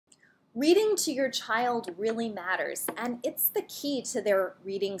Reading to your child really matters, and it's the key to their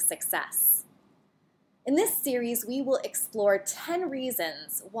reading success. In this series, we will explore 10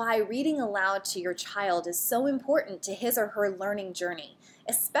 reasons why reading aloud to your child is so important to his or her learning journey,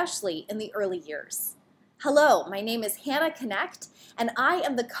 especially in the early years. Hello, my name is Hannah Connect, and I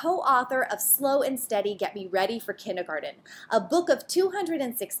am the co-author of Slow and Steady, Get Me Ready for Kindergarten, a book of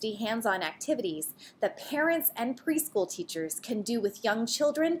 260 hands-on activities that parents and preschool teachers can do with young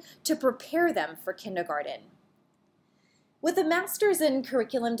children to prepare them for kindergarten. With a master's in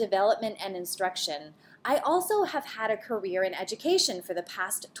curriculum development and instruction, I also have had a career in education for the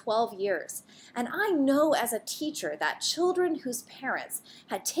past 12 years, and I know as a teacher that children whose parents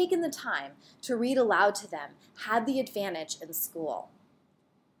had taken the time to read aloud to them had the advantage in school.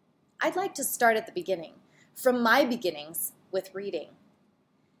 I'd like to start at the beginning, from my beginnings with reading.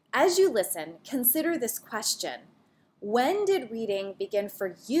 As you listen, consider this question: when did reading begin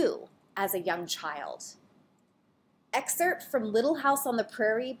for you as a young child? Excerpt from Little House on the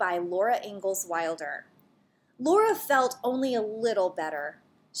Prairie by Laura Ingalls Wilder. Laura felt only a little better.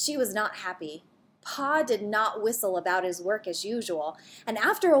 She was not happy. Pa did not whistle about his work as usual, and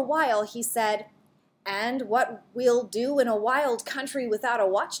after a while he said, "And what we'll do in a wild country without a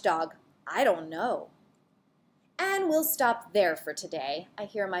watchdog, I don't know." And we'll stop there for today. I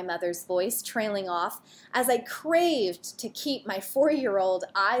hear my mother's voice trailing off as I craved to keep my 4-year-old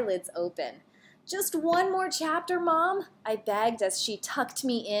eyelids open. "Just one more chapter, Mom," I begged as she tucked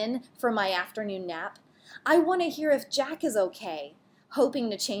me in for my afternoon nap. "I want to hear if Jack is okay," hoping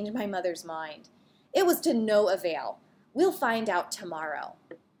to change my mother's mind. It was to no avail. We'll find out tomorrow.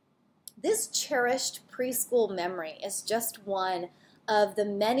 This cherished preschool memory is just one of the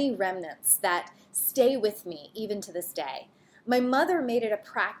many remnants that stay with me even to this day. My mother made it a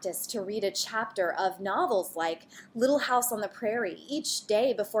practice to read a chapter of novels like Little House on the Prairie each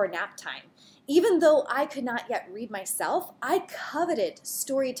day before nap time. Even though I could not yet read myself, I coveted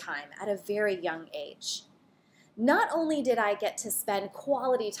story time at a very young age. Not only did I get to spend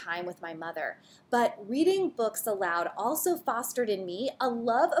quality time with my mother, but reading books aloud also fostered in me a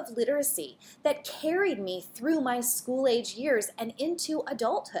love of literacy that carried me through my school-age years and into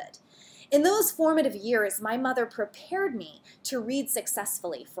adulthood. In those formative years, my mother prepared me to read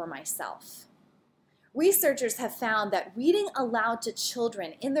successfully for myself. Researchers have found that reading aloud to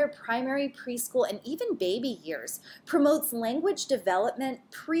children in their primary, preschool, and even baby years promotes language development,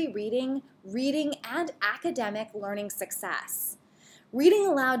 pre-reading, reading, and academic learning success. Reading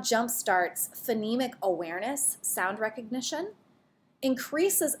aloud jumpstarts phonemic awareness, sound recognition,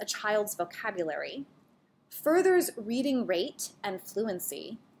 increases a child's vocabulary, furthers reading rate and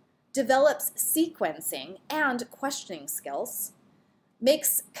fluency, develops sequencing and questioning skills,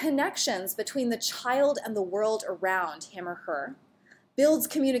 makes connections between the child and the world around him or her, builds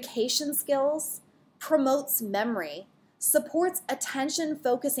communication skills, promotes memory, supports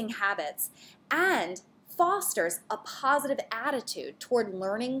attention-focusing habits, and fosters a positive attitude toward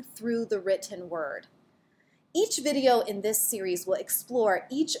learning through the written word. Each video in this series will explore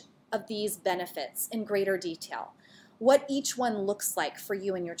each of these benefits in greater detail, what each one looks like for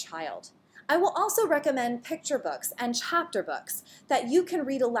you and your child. I will also recommend picture books and chapter books that you can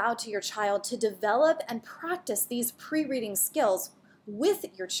read aloud to your child to develop and practice these pre-reading skills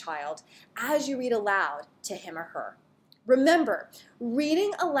with your child as you read aloud to him or her. Remember,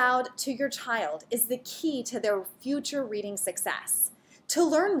 reading aloud to your child is the key to their future reading success. To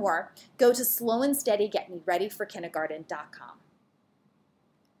learn more, go to slowandsteadygetmereadyforkindergarten.com.